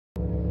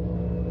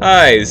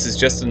Hi, this is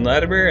Justin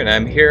Latimer, and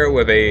I'm here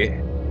with a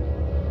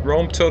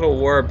Rome Total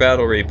War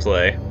battle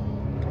replay.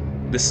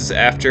 This is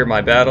after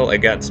my battle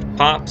against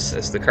Pops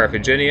as the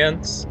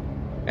Carthaginians,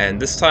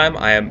 and this time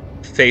I am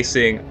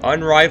facing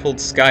Unrivaled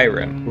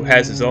Skyrim, who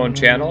has his own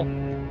channel.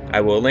 I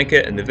will link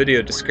it in the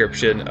video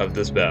description of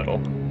this battle.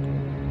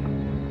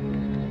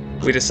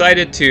 We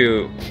decided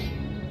to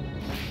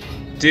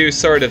do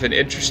sort of an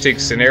interesting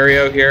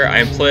scenario here.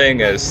 I'm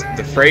playing as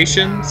the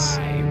Thracians,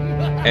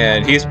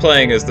 and he's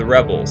playing as the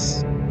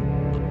rebels.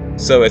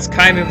 So it's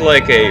kind of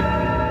like a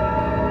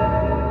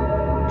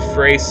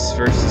Thrace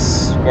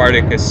versus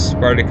Spartacus,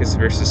 Spartacus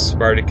versus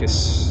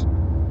Spartacus,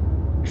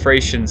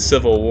 Thracian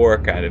civil war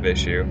kind of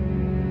issue.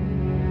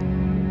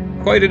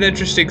 Quite an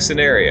interesting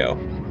scenario.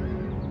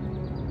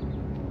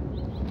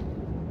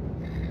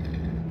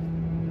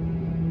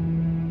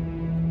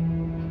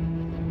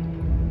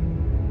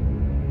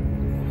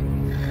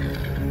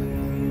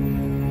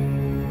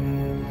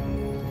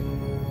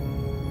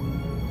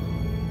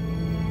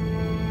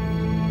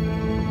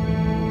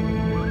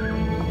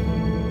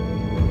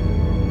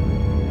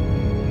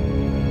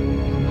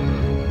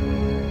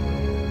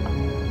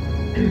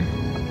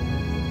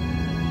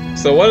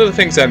 So one of the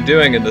things I'm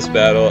doing in this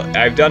battle,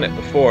 I've done it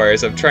before,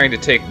 is I'm trying to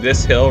take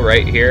this hill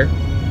right here,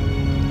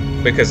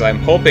 because I'm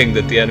hoping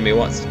that the enemy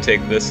wants to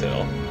take this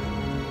hill.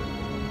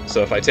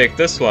 So if I take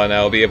this one,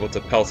 I'll be able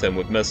to pelt him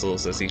with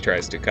missiles as he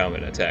tries to come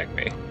and attack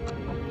me.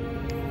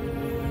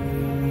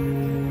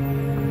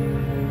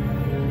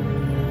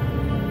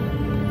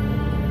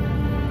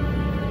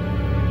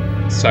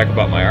 Let's talk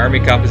about my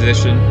army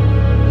composition.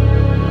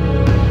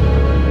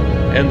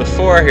 In the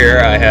fore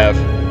here, I have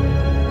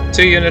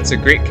 2 units of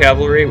Greek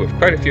cavalry with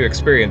quite a few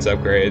experience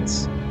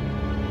upgrades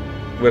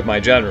with my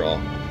general,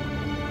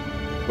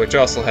 which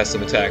also has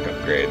some attack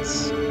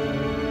upgrades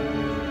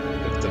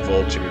with the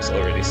vultures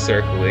already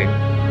circling.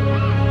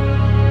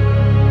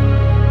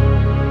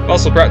 I've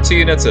also brought 2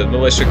 units of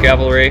militia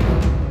cavalry.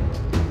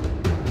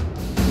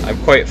 I'm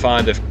quite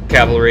fond of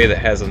cavalry that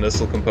has a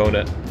missile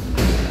component.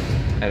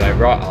 And I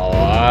brought a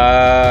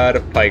lot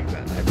of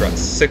pikemen. I brought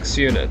 6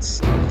 units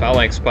of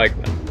phalanx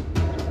pikemen.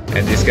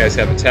 And these guys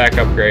have attack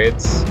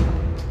upgrades.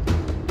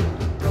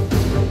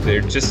 They're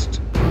just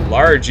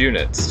large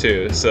units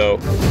too, so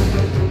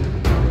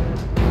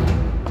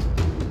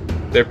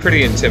they're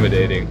pretty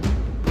intimidating.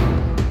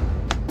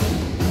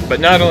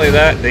 But not only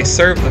that, they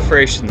serve the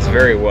Thracians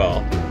very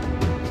well.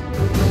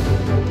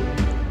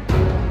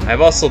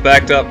 I've also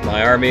backed up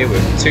my army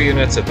with 2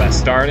 units of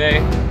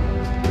Bastarnae,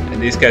 and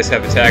these guys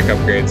have attack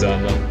upgrades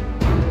on them.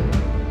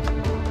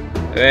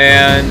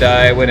 And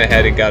I went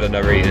ahead and got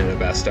another unit of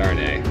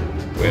Bastarnae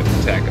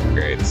with attack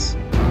upgrades.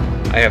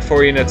 I have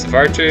 4 units of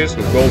archers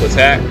with gold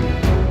attack,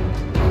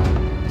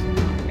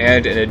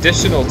 and an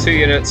additional 2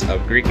 units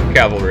of Greek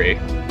cavalry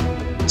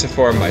to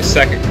form my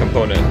second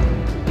component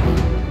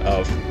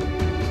of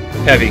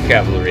heavy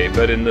cavalry,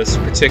 but in this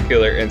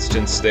particular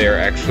instance they are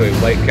actually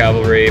light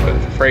cavalry, but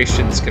the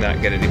Thracians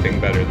cannot get anything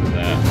better than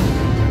that.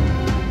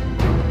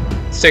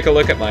 Let's take a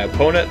look at my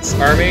opponent's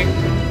army.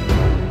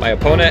 My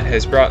opponent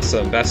has brought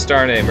some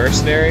Bastarnae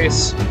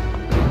mercenaries.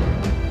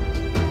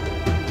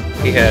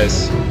 He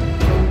has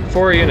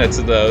 4 units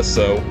of those,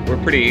 so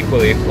we're pretty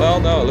equally... Well,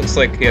 no, it looks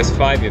like he has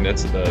 5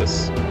 units of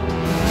those.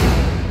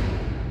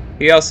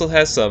 He also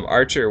has some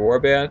archer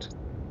warband,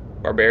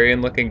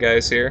 barbarian-looking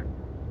guys here.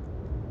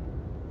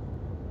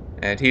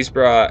 And he's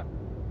brought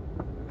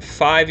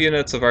 5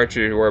 units of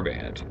archer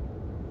warband.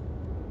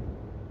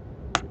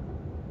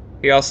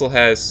 He also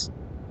has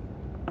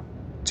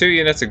 2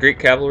 units of Greek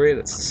cavalry,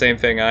 that's the same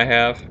thing I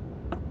have.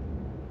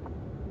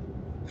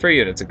 3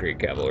 units of Greek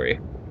cavalry.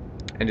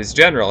 And his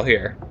general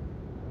here,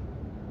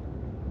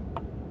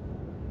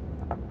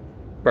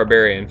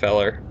 barbarian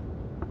feller,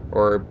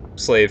 or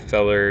slave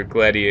feller,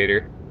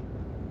 gladiator,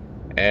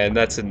 and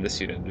that's in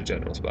this unit, the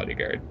general's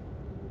bodyguard.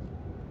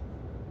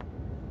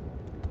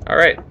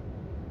 Alright,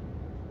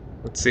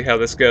 let's see how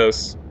this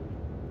goes.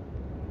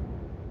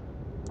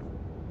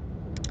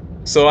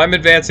 So I'm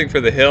advancing for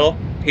the hill,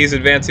 he's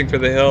advancing for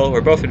the hill, we're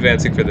both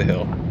advancing for the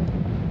hill.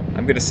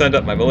 I'm going to send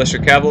up my militia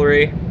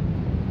cavalry.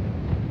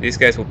 These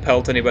guys will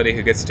pelt anybody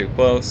who gets too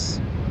close.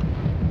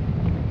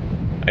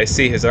 I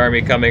see his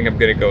army coming, I'm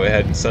going to go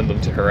ahead and send them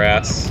to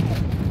harass.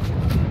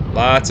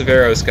 Lots of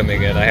arrows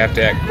coming in, I have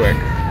to act quick.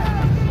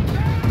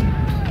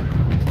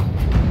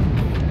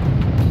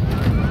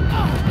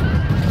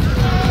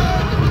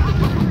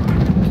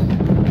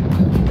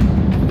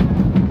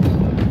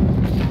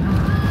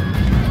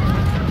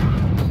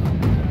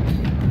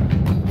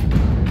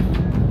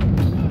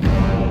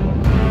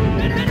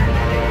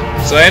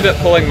 So I end up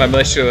pulling my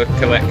militia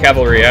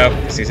cavalry out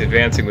because he's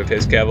advancing with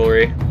his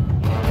cavalry.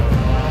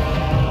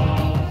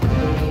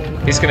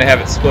 He's going to have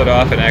it split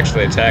off and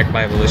actually attack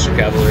my militia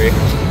cavalry.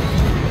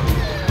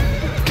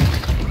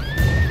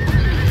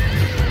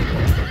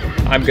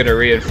 I'm going to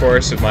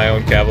reinforce with my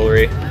own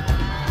cavalry.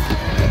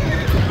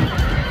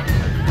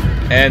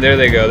 And there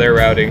they go, they're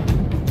routing.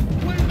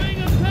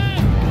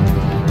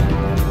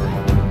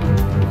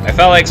 My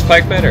phalanx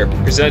pikemen are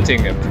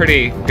presenting a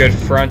pretty good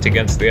front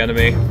against the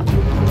enemy.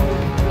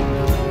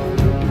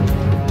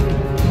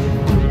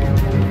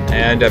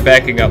 And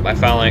backing up my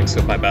phalanx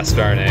with my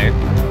bastarnae.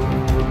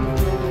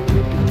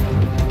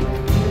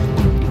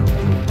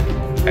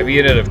 I have a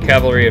unit of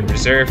cavalry in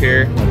reserve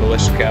here, my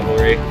militia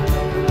cavalry.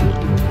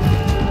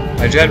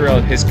 My general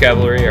and his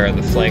cavalry are on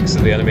the flanks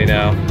of the enemy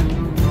now.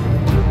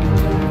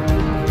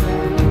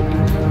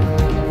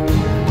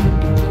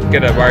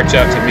 Gonna march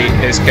out to meet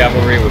his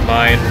cavalry with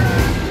mine.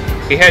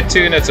 He had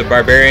 2 units of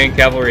barbarian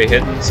cavalry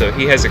hidden, so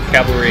he has a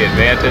cavalry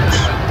advantage.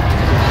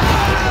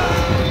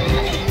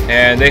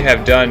 And they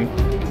have done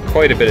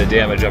quite a bit of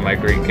damage on my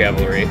Greek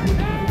cavalry.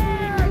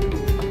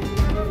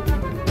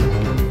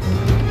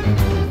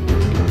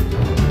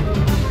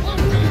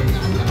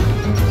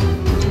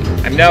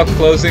 I'm now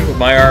closing with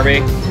my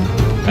army.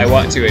 I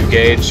want to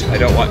engage. I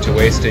don't want to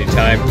waste any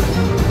time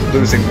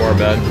losing more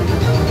men.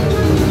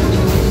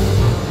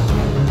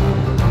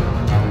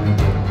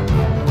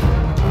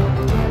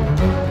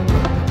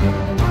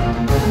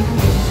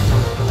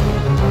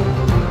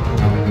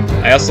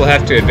 I also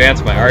have to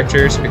advance my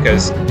archers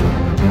because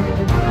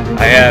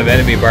I have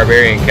enemy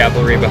barbarian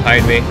cavalry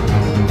behind me.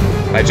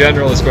 My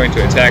general is going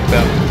to attack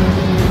them.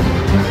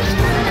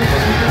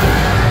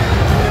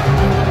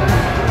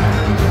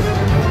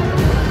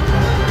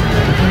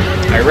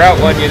 I rout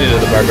 1 unit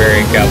of the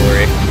barbarian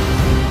cavalry.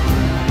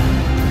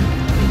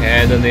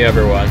 And then the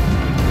other one.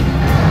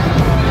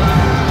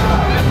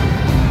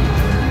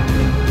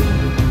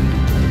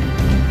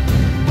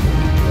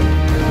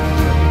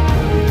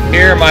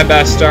 Here my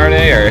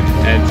bastarnae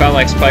and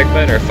phalanx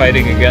pikemen are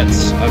fighting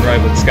against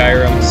Unrivaled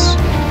Skyrims.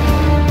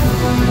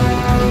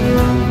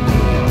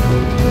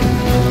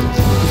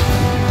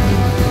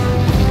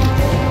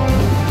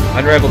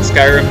 Unrivaled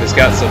Skyrim has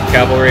got some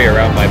cavalry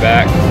around my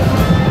back.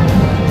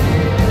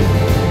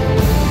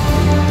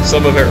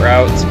 Some of it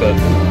routs, but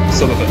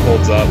some of it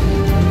holds up.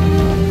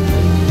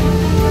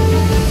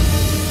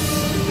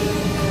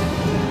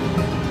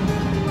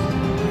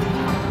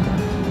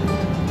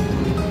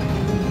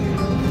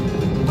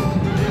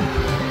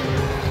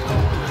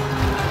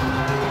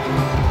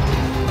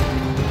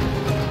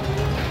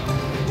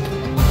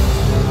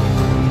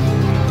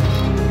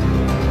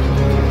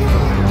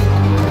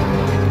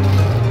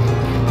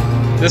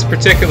 This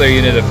particular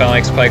unit of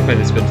phalanx pikemen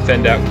has been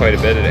thinned out quite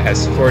a bit, and it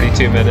has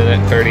 42 men in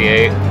it,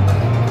 38.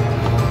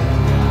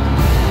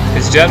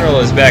 His general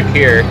is back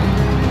here,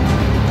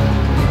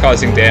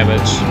 causing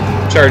damage,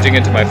 charging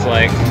into my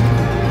flank.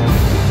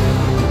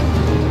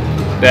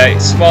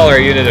 That smaller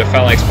unit of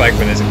phalanx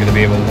pikemen isn't going to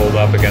be able to hold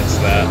up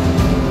against that.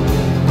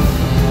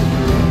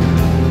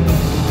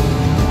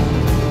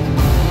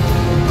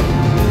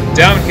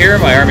 Down here,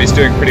 my army's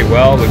doing pretty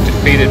well. We've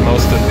defeated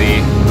most of the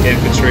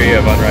infantry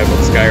of Unrivaled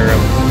Skyrim.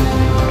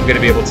 I'm going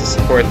to be able to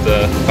support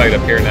the fight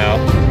up here now.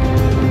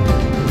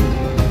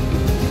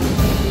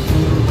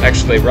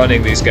 Actually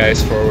running these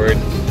guys forward.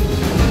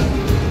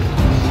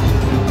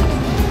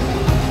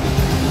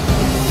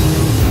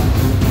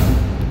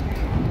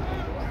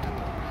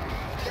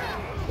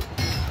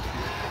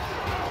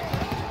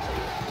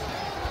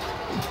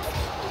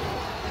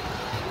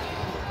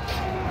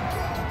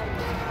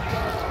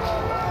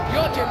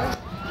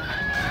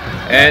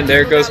 And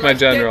there goes my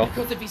general.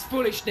 Because of his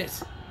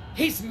foolishness,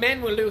 his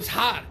men will lose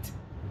heart.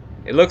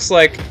 It looks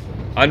like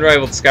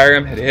Unrivaled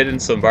Skyrim had hidden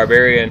some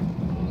barbarian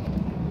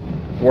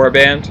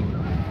warband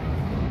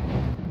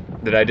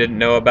that I didn't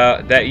know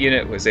about. That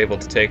unit was able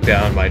to take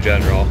down my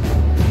general.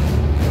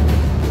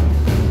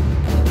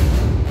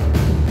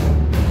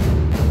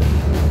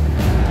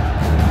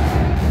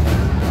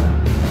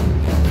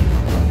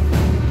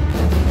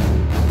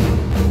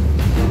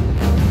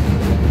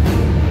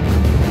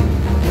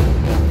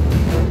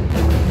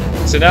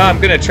 So now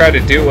I'm going to try to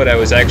do what I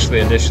was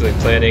actually initially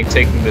planning,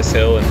 taking this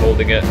hill and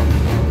holding it.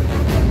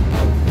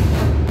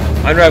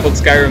 Unrivaled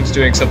Skyrim's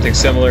doing something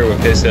similar with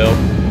his hill.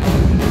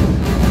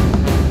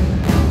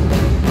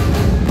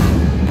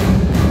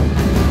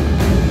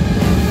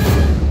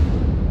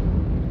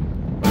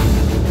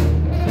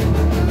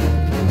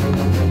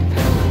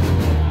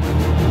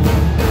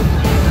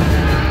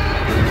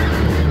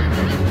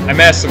 I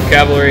massed some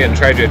cavalry and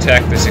tried to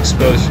attack this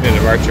exposed unit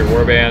of archer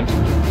warband.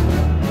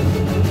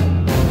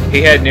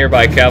 He had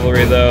nearby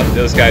cavalry though.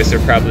 Those guys are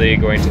probably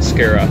going to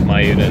scare off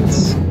my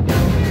units.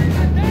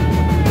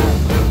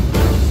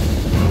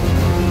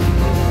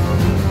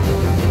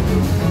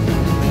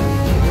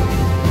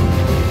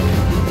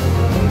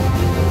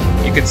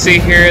 You can see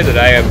here that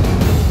I am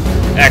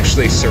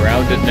actually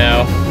surrounded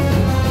now.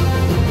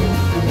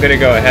 I'm going to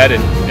go ahead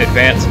and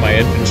advance my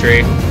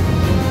infantry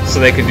so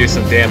they can do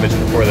some damage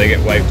before they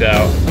get wiped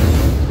out.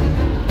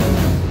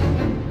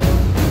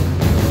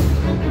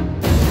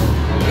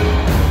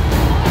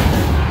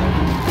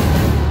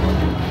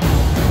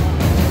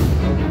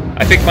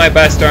 I think my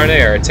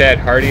bastarnae are a tad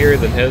hardier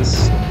than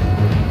his.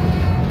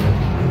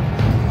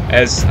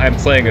 As I'm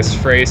playing as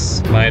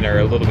Thrace, mine are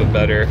a little bit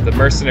better. The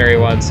mercenary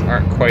ones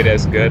aren't quite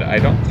as good. I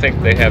don't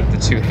think they have the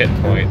 2 hit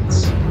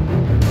points.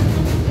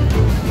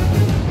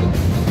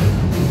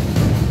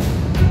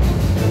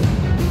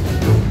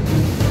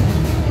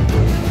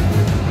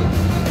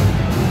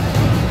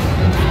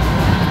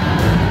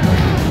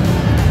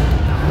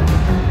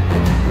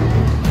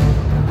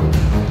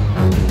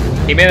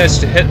 He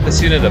managed to hit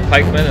this unit of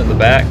pikemen in the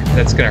back.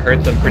 That's going to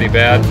hurt them pretty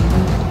bad,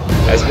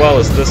 as well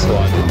as this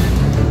one.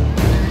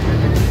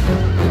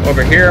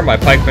 Over here, my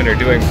pikemen are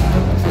doing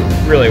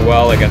really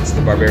well against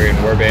the barbarian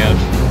warband.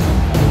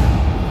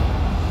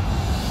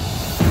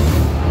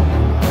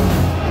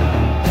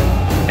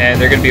 And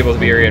they're going to be able to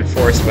be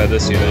reinforced by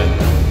this unit.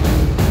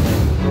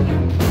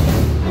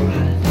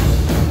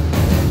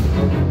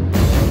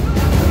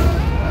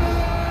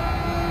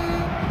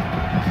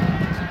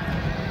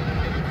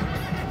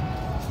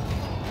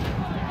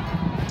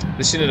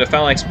 This unit of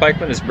phalanx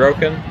pikemen is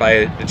broken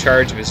by the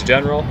charge of his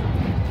general.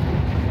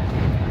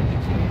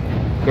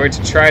 I'm going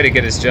to try to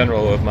get his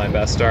general with my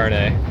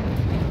bastarnae.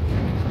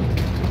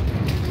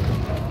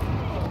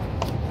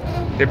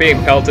 They're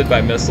being pelted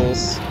by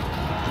missiles.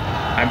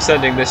 I'm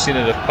sending this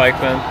unit of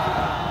pikemen.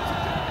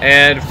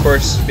 And of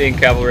course, being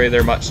cavalry,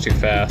 they're much too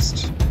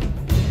fast.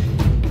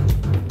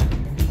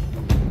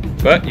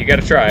 But you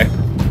gotta try.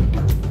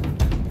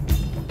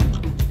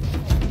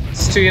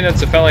 These 2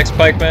 units of phalanx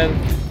pikemen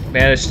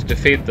managed to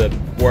defeat the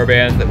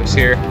warband that was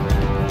here.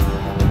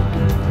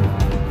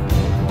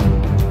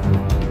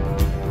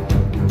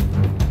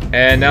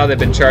 And now they've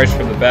been charged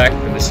from the back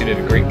from this unit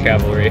of Greek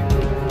cavalry.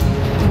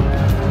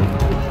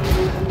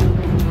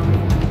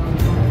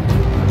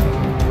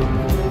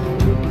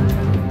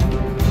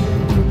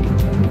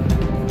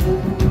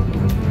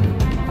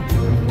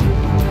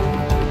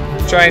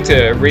 Trying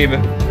to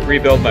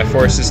rebuild my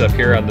forces up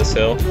here on this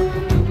hill.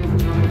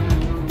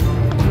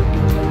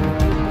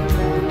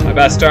 My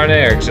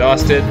bastarnae are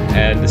exhausted,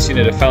 and this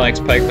unit of phalanx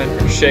pikemen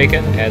are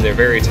shaken, and they're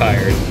very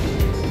tired.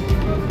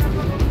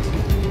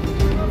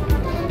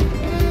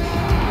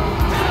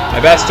 My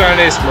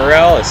bastarnae's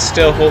morale is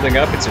still holding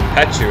up, it's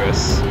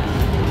impetuous.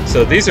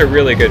 So these are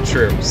really good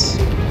troops.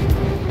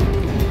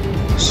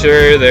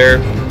 Sure, they're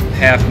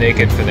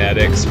half-naked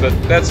fanatics, but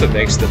that's what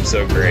makes them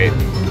so great.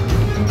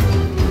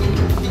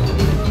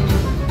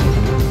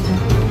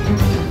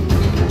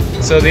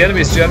 So the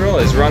enemy's general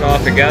is run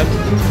off again.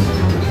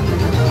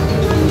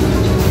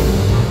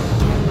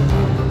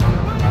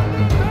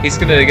 He's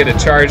going to get a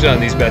charge on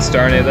these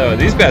bastarnae though, and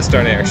these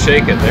bastarnae are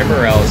shaken. Their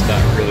morale is not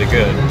really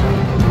good.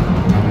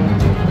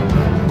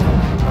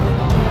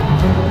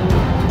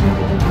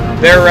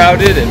 They're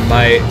routed, and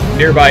my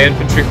nearby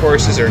infantry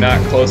forces are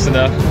not close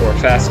enough or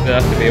fast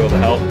enough to be able to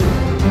help.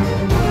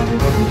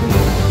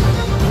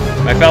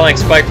 My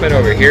phalanx pikemen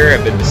over here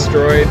have been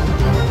destroyed.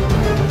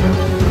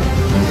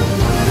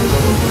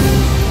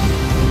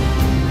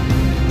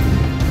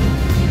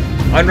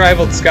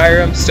 Unrivaled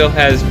Skyrim still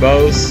has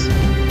bows,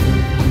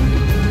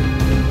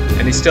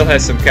 and he still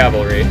has some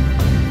cavalry.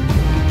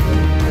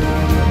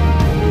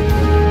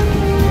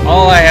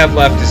 All I have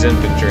left is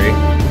infantry.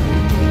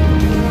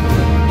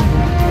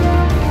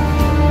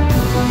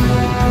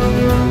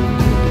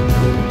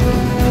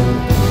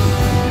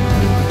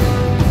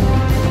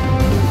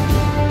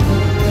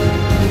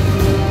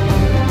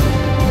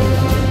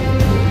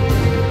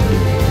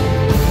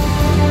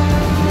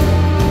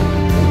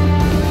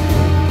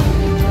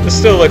 This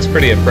still looks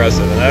pretty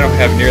impressive, and I don't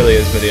have nearly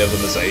as many of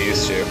them as I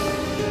used to.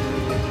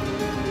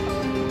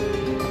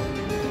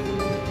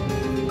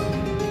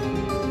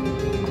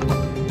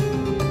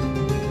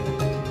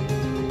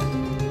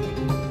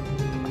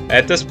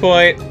 At this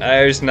point,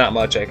 there's not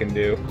much I can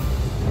do.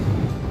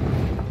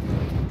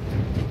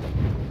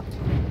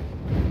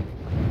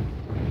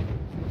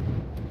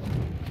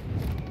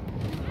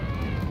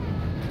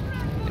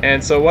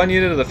 And so one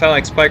unit of the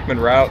phalanx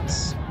pikemen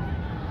routes.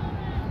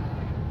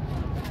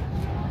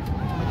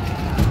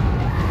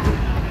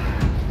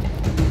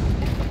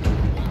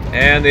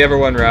 And the other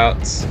one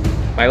routes.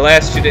 My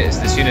last unit is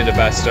this unit of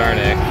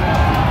bastarnae,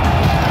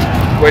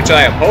 which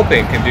I am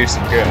hoping can do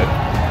some good.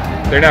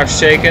 They're now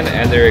shaken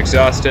and they're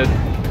exhausted.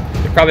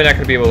 They're probably not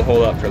going to be able to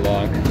hold up for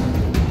long.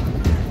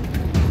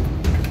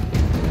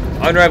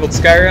 Unrivaled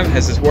Skyrim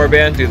has his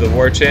warband do the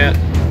war chant.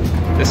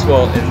 This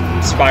will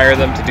inspire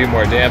them to do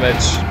more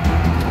damage.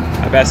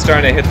 My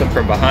bastarnae hit them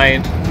from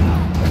behind.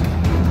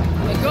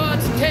 The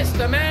gods test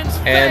a man's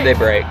faith. And they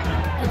break.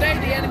 Today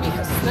the enemy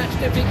has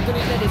snatched a victory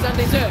that is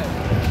undeserved.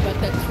 But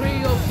the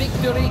tree of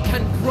victory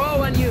can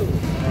grow anew.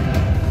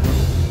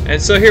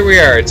 And so here we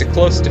are, it's a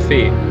close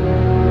defeat.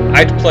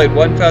 I deployed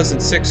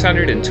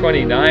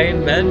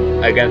 1,629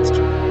 men against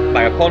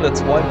my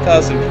opponent's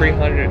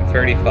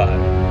 1,335.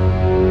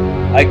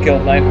 I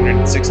killed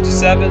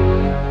 967.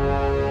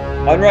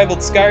 Unrivaled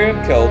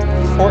Skyrim killed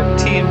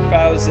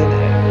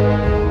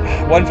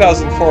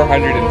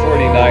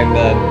 1,449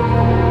 men.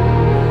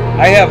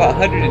 I have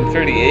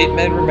 138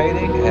 men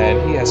remaining, and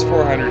he has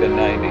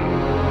 490.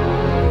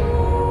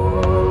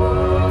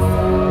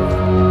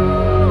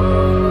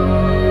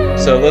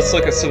 So let's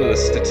look at some of the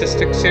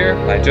statistics here.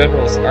 My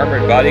general's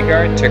armored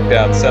bodyguard took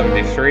down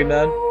 73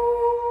 men,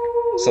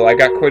 so I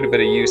got quite a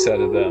bit of use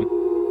out of them.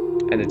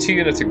 And the 2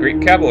 units of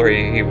Greek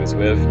cavalry he was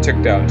with took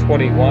down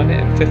 21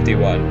 and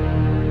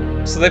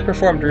 51. So they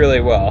performed really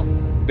well.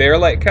 They are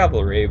light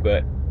cavalry,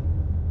 but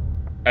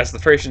as the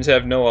Thracians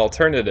have no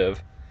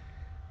alternative,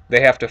 they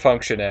have to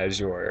function as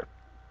your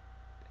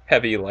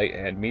heavy, light,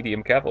 and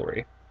medium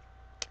cavalry.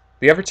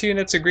 The other two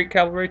units of Greek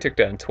cavalry took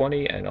down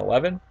 20 and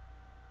 11.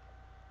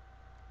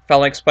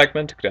 Phalanx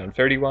pikemen took down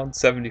 31,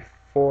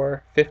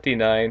 74,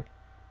 59,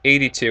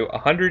 82,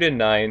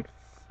 109,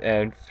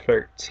 and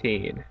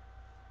 13.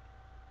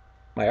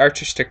 My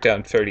archers took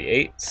down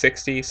 38,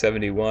 60,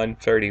 71,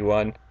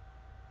 31,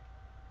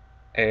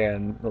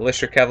 and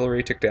militia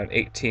cavalry took down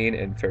 18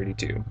 and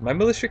 32. My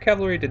militia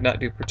cavalry did not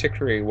do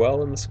particularly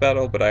well in this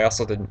battle, but I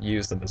also didn't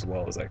use them as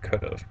well as I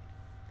could have.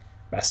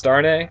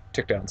 Mastarne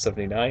took down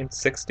 79,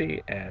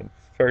 60, and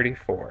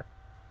 34.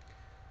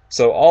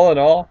 So all in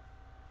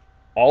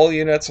all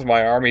units of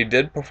my army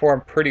did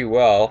perform pretty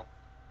well,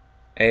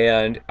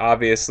 and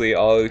obviously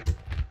all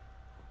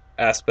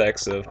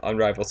aspects of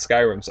Unrivaled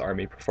Skyrim's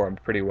army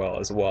performed pretty well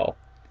as well.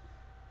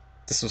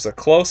 This was a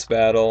close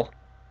battle,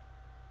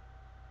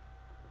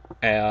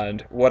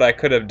 and what I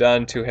could have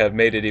done to have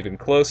made it even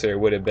closer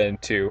would have been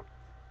to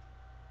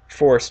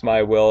force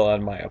my will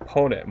on my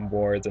opponent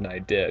more than I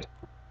did.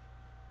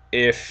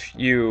 If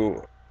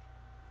you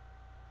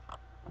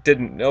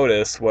didn't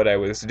notice what I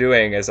was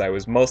doing, as I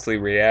was mostly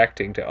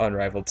reacting to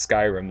Unrivaled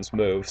Skyrim's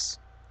moves.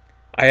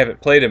 I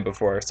haven't played him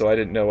before, so I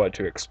didn't know what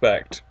to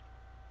expect.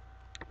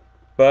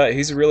 But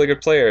he's a really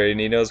good player, and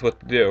he knows what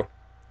to do.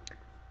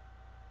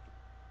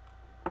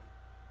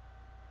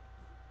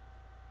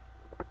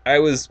 I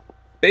was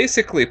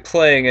basically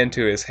playing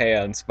into his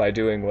hands by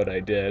doing what I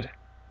did,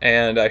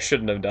 and I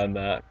shouldn't have done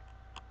that.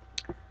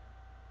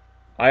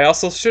 I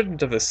also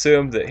shouldn't have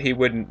assumed that he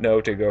wouldn't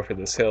know to go for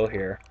this hill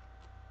here,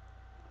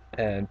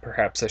 and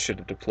perhaps I should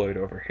have deployed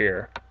over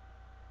here.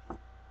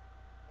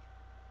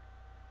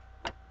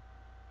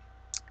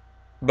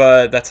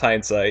 But that's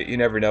hindsight. You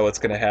never know what's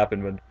going to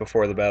happen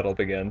before the battle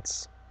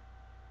begins.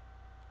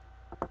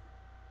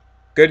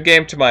 Good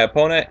game to my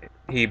opponent.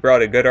 He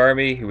brought a good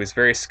army. He was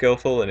very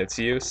skillful in its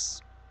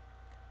use.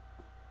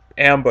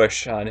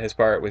 Ambush on his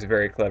part was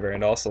very clever,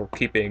 and also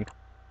keeping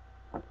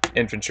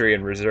infantry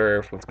in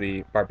reserve with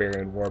the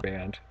barbarian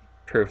warband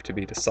proved to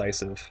be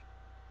decisive.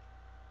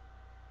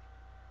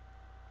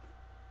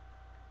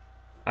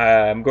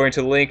 I'm going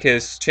to link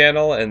his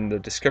channel in the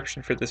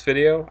description for this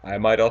video. I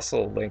might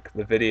also link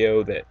the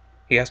video that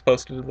he has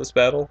posted of this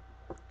battle.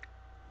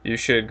 You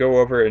should go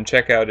over and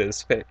check out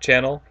his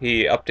channel.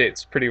 He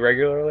updates pretty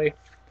regularly.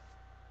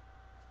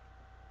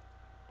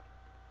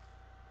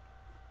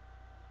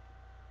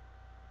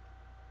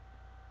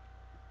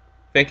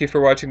 Thank you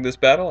for watching this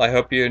battle. I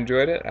hope you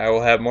enjoyed it. I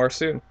will have more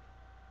soon.